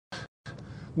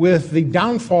with the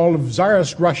downfall of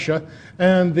Tsarist Russia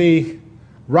and the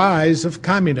rise of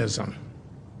communism.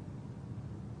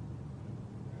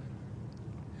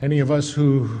 Any of us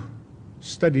who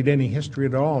studied any history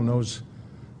at all knows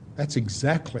that's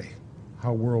exactly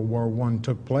how World War I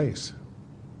took place.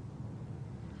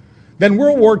 Then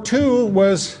World War II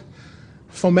was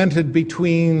fomented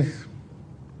between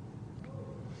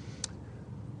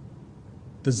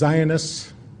the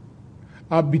Zionists,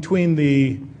 between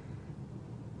the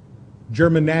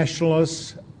German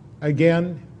nationalists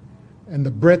again, and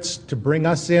the Brits to bring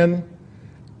us in.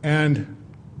 And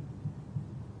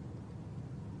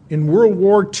in World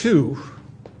War II,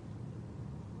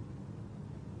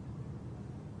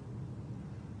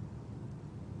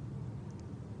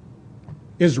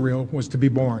 Israel was to be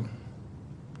born.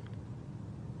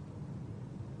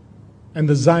 And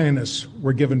the Zionists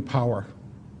were given power.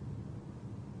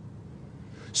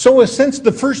 So since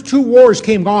the first two wars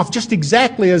came off just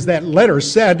exactly as that letter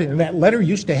said, and that letter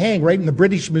used to hang right in the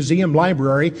British Museum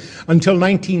Library until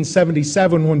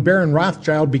 1977 when Baron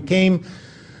Rothschild became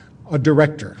a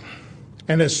director.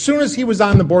 And as soon as he was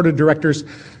on the board of directors,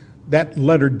 that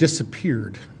letter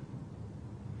disappeared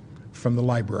from the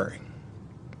library.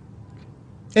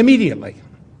 Immediately.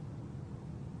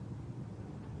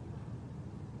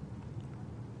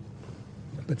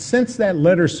 But since that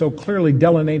letter so clearly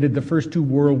delineated the first two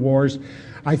world wars,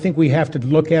 I think we have to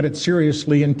look at it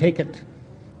seriously and take it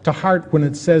to heart when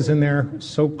it says in there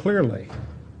so clearly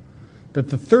that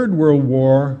the Third World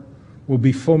War will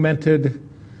be fomented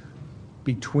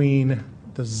between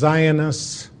the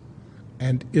Zionists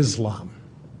and Islam.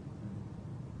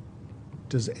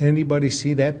 Does anybody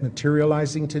see that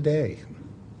materializing today?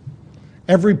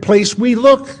 Every place we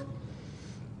look,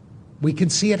 we can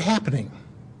see it happening.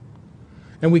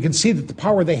 And we can see that the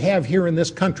power they have here in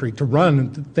this country to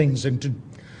run things and to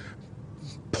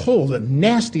pull the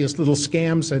nastiest little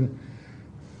scams, and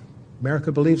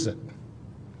America believes it.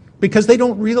 Because they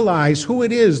don't realize who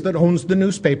it is that owns the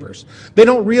newspapers. They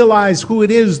don't realize who it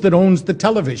is that owns the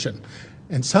television.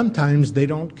 And sometimes they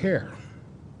don't care.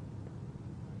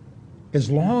 As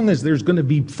long as there's going to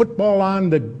be football on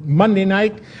the Monday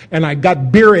night and I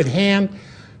got beer at hand,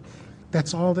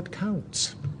 that's all that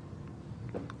counts.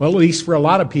 Well, at least for a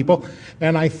lot of people.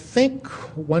 And I think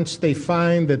once they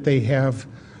find that they have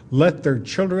let their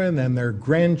children and their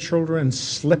grandchildren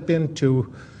slip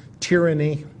into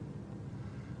tyranny,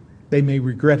 they may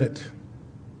regret it.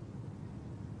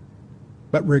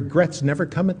 But regrets never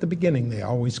come at the beginning, they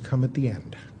always come at the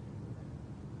end.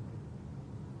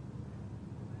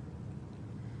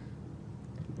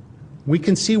 We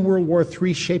can see World War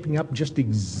III shaping up just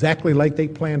exactly like they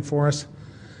planned for us,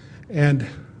 and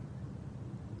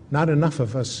not enough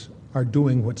of us are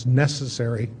doing what's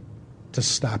necessary to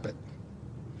stop it.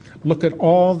 Look at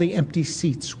all the empty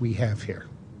seats we have here.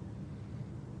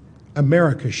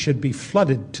 America should be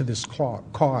flooded to this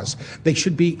cause. They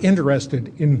should be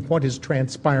interested in what is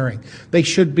transpiring. They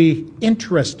should be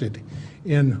interested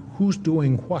in who's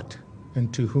doing what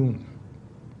and to whom.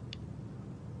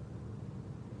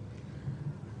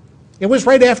 It was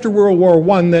right after World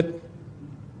War I that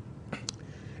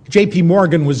J.P.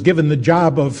 Morgan was given the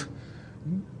job of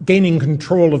gaining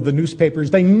control of the newspapers.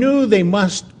 They knew they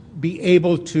must be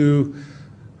able to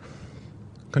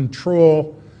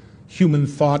control human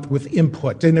thought with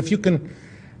input. And if you can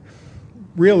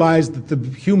realize that the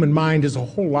human mind is a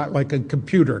whole lot like a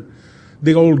computer,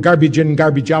 the old garbage in,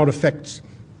 garbage out effect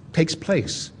takes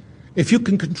place. If you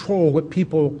can control what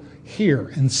people hear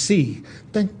and see,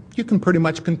 then you can pretty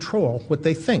much control what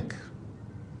they think.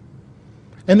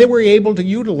 And they were able to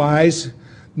utilize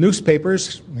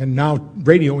newspapers and now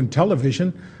radio and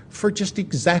television for just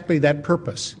exactly that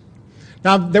purpose.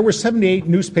 Now, there were 78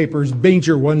 newspapers,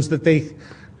 major ones, that they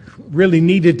really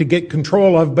needed to get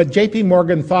control of, but J.P.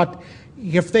 Morgan thought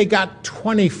if they got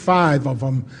 25 of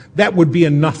them, that would be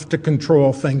enough to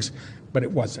control things, but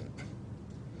it wasn't.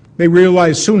 They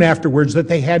realized soon afterwards that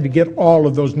they had to get all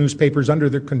of those newspapers under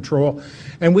their control,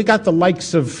 and we got the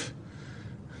likes of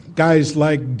guys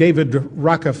like David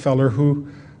Rockefeller, who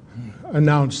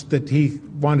announced that he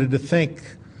wanted to thank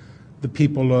the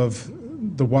people of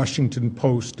the Washington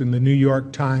Post and the New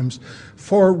York Times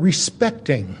for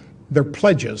respecting their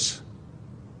pledges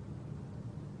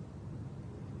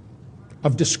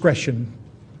of discretion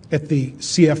at the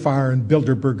CFR and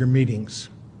Bilderberger meetings.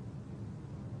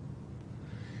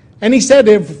 And he said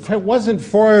if it wasn't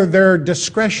for their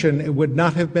discretion, it would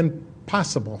not have been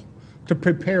possible to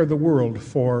prepare the world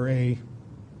for a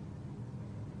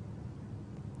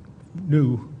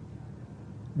new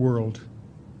world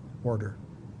order.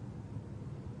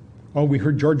 Oh, we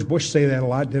heard George Bush say that a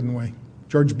lot, didn't we?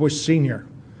 George Bush Sr.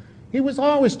 He was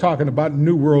always talking about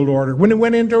New World Order. When he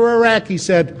went into Iraq, he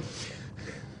said,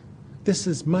 this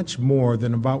is much more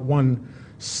than about one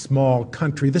small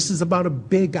country. This is about a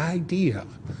big idea,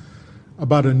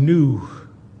 about a new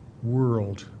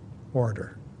world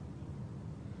order.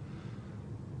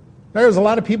 There's a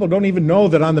lot of people don't even know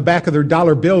that on the back of their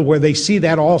dollar bill where they see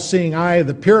that all-seeing eye of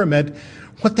the pyramid,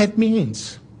 what that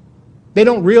means. They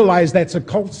don't realize that's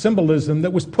occult symbolism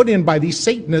that was put in by these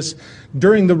Satanists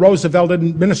during the Roosevelt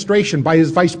administration by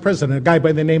his vice president, a guy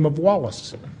by the name of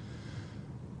Wallace.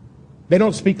 They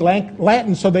don't speak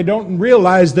Latin, so they don't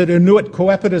realize that Inuit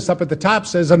Coepitus up at the top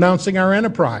says announcing our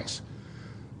enterprise.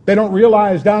 They don't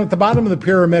realize down at the bottom of the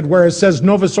pyramid where it says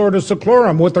Novus Ordo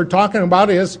Seclorum, what they're talking about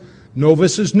is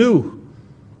Novus is new,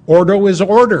 Ordo is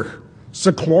order,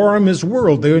 Seclorum is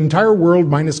world, the entire world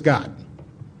minus God.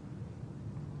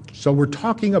 So we're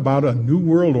talking about a new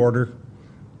world order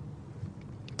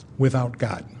without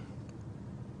God.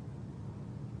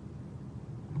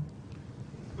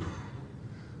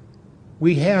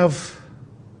 We have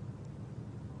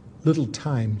little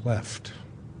time left.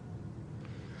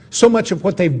 So much of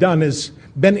what they've done has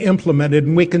been implemented,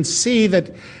 and we can see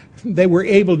that they were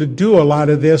able to do a lot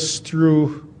of this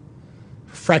through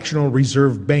fractional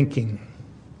reserve banking.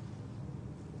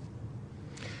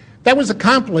 That was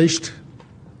accomplished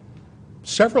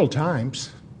several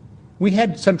times. We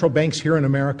had central banks here in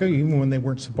America, even when they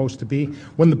weren't supposed to be,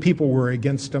 when the people were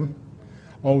against them.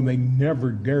 Oh, they never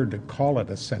dared to call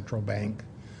it a central bank,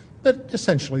 but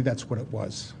essentially that's what it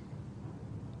was.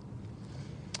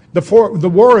 The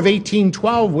War of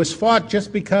 1812 was fought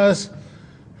just because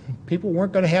people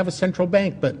weren't going to have a central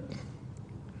bank, but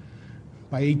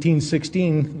by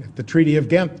 1816, at the Treaty of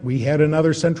Ghent, we had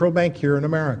another central bank here in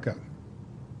America.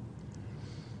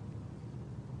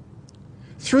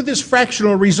 Through this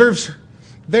fractional reserves,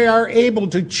 they are able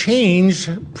to change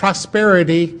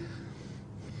prosperity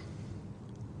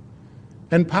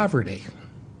and poverty.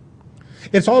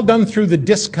 It's all done through the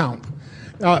discount.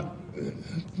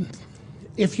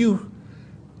 If you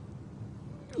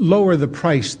lower the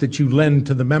price that you lend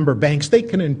to the member banks, they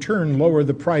can in turn lower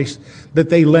the price that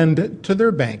they lend to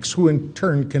their banks, who in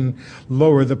turn can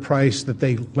lower the price that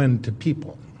they lend to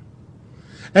people.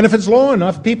 And if it's low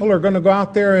enough, people are going to go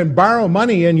out there and borrow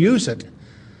money and use it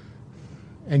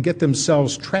and get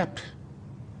themselves trapped,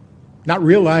 not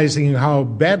realizing how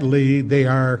badly they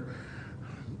are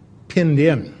pinned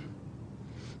in.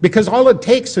 Because all it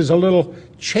takes is a little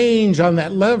change on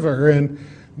that lever and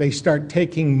they start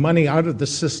taking money out of the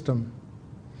system.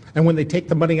 And when they take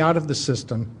the money out of the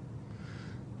system,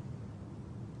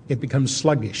 it becomes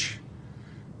sluggish.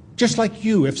 Just like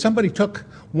you, if somebody took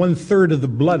 1/3 of the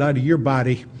blood out of your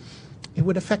body, it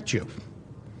would affect you.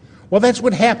 Well, that's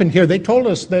what happened here. They told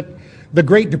us that the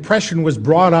Great Depression was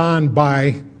brought on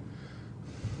by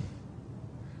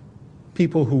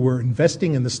people who were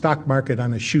investing in the stock market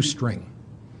on a shoestring.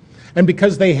 And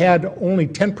because they had only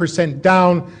 10%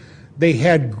 down, they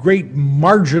had great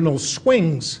marginal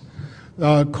swings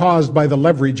caused by the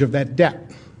leverage of that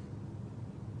debt.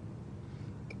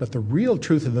 But the real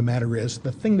truth of the matter is,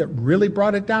 the thing that really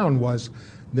brought it down was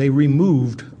they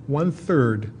removed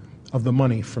 1/3 of the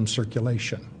money from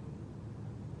circulation.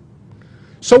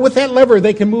 So with that lever,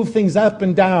 they can move things up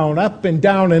and down,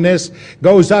 and as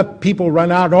goes up, people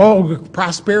run out. Oh,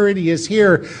 prosperity is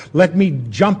here. Let me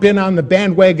jump in on the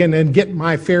bandwagon and get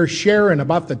my fair share. And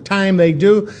about the time they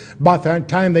do, about the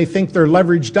time they think they're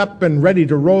leveraged up and ready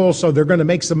to roll, so they're going to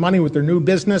make some money with their new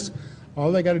business,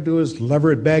 all they got to do is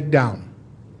lever it back down.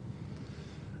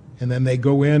 And then they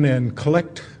go in and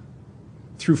collect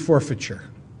through forfeiture.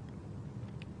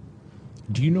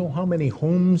 Do you know how many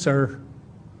homes are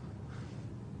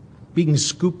being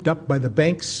scooped up by the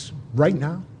banks right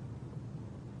now?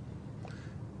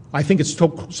 I think it's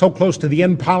so close to the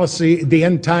end policy, the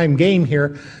end time game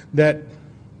here, that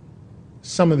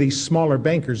some of these smaller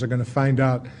bankers are going to find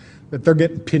out that they're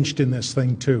getting pinched in this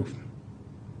thing too.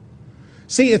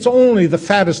 See, it's only the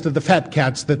fattest of the fat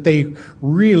cats that they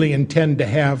really intend to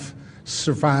have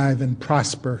survive and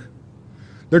prosper.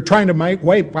 They're trying to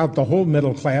wipe out the whole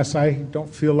middle class. I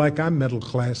don't feel like I'm middle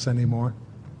class anymore.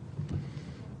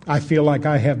 I feel like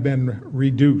I have been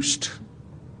reduced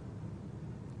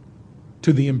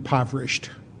to the impoverished.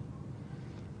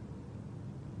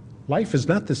 Life is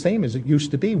not the same as it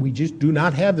used to be. We just do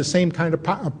not have the same kind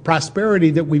of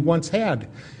prosperity that we once had.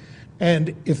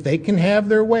 And if they can have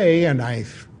their way, and I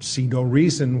see no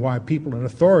reason why people in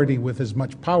authority with as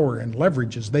much power and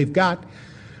leverage as they've got,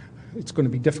 it's going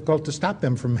to be difficult to stop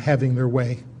them from having their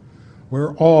way.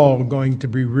 We're all going to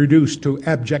be reduced to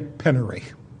abject penury.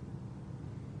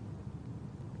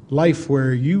 Life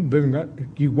where you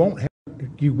won't have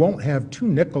you won't have two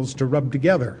nickels to rub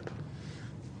together.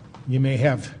 You may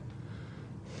have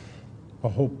a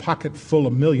whole pocket full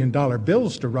of $1-million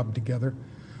bills to rub together,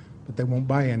 but they won't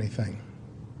buy anything.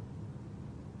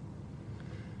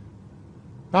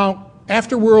 Now,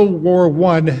 after World War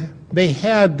I, they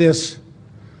had this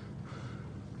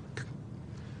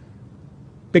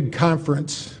big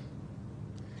conference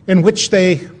in which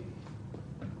they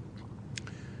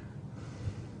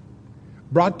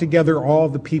brought together all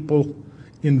the people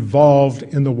involved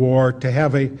in the war to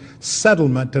have a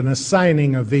settlement and a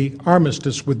signing of the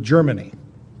armistice with Germany.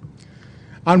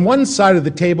 On one side of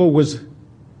the table was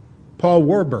Paul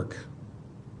Warburg.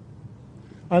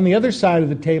 On the other side of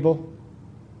the table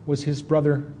was his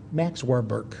brother Max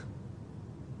Warburg.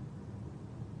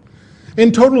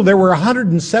 In total, there were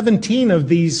 117 of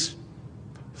these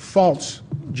false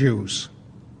Jews,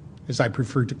 as I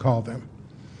prefer to call them.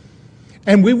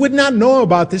 And we would not know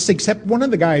about this except one of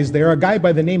the guys there, a guy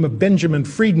by the name of Benjamin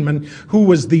Friedman, who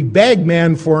was the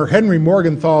bagman for Henry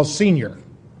Morgenthau Sr.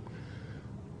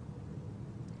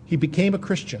 He became a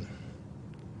Christian,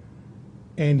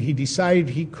 and he decided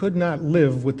he could not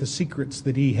live with the secrets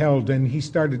that he held, and he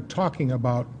started talking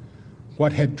about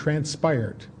what had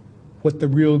transpired, what the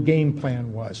real game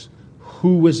plan was,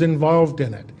 who was involved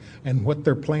in it, and what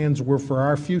their plans were for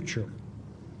our future.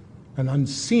 An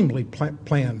unseemly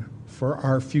plan for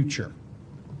our future.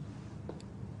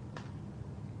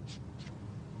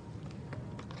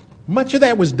 Much of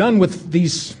that was done with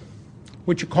these,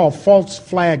 what you call false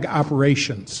flag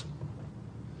operations.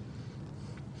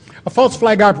 A false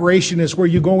flag operation is where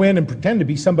you go in and pretend to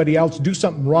be somebody else, do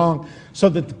something wrong, so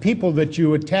that the people that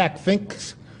you attack think,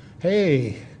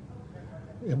 hey,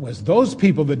 it was those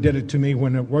people that did it to me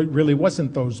when it really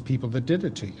wasn't those people that did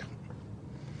it to you.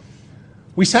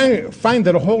 We find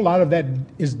that a whole lot of that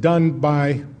is done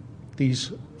by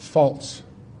these false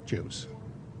Jews.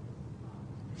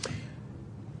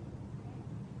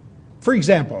 For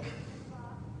example,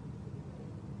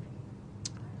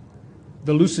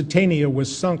 the Lusitania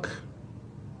was sunk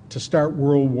to start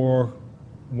World War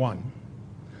I.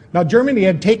 Now, Germany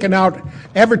had taken out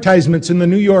advertisements in the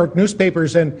New York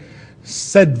newspapers and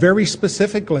said very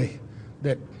specifically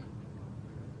that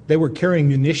they were carrying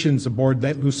munitions aboard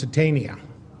that Lusitania.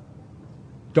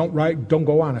 Don't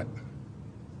go on it.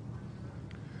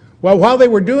 Well, while they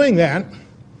were doing that,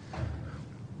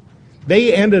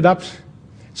 they ended up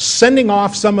sending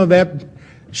off some of that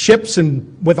ships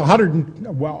and with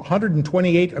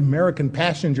 128 American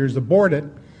passengers aboard it.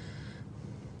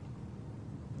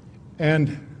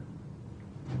 And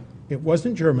it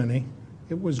wasn't Germany,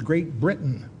 it was Great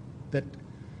Britain that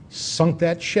sunk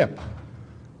that ship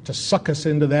to suck us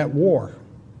into that war.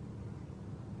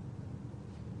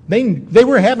 They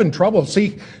were having trouble.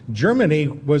 See, Germany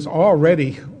was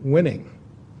already winning.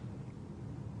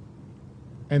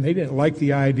 And they didn't like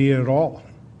the idea at all.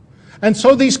 And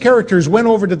so these characters went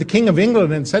over to the King of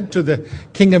England and said to the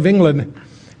King of England,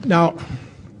 now,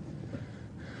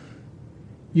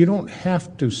 you don't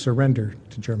have to surrender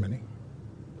to Germany.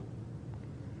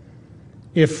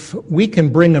 If we can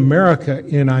bring America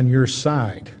in on your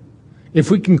side,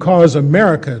 if we can cause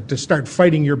America to start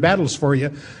fighting your battles for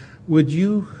you, would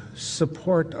you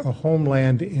support a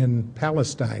homeland in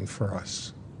Palestine for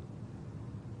us?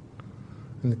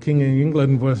 And the King of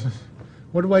England was,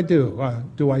 what do I do?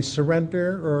 Do I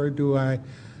surrender, or do I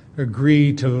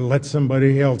agree to let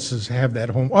somebody else have that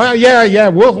home? Oh, yeah,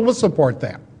 we'll support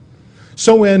that.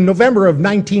 So in November of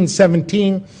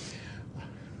 1917,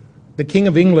 the King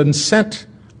of England sent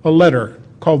a letter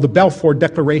called the Balfour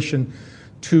Declaration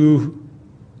to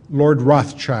Lord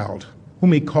Rothschild,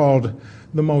 whom he called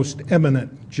the most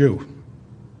eminent Jew.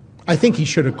 I think he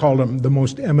should have called him the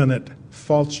most eminent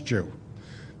false Jew,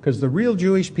 because the real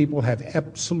Jewish people have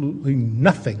absolutely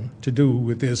nothing to do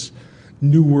with this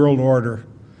New World Order,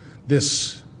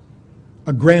 this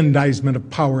aggrandizement of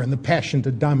power and the passion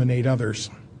to dominate others.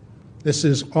 This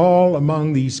is all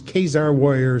among these Khazar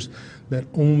warriors that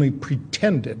only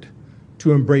pretended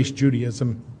to embrace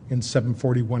Judaism in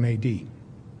 741 AD.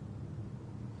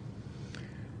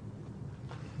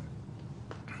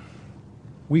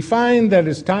 We find that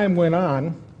as time went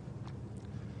on,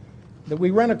 that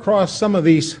we run across some of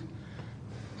these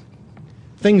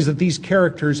things that these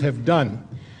characters have done.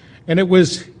 And it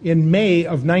was in May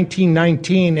of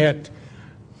 1919 at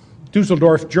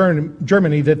Dusseldorf,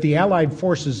 Germany, that the Allied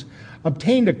forces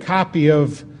obtained a copy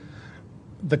of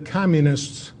the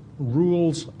Communists'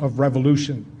 Rules of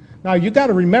Revolution. Now, you got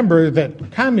to remember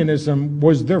that communism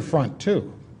was their front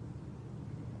too.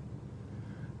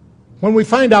 When we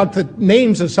find out the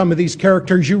names of some of these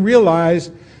characters, you realize,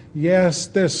 yes,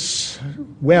 this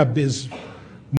web is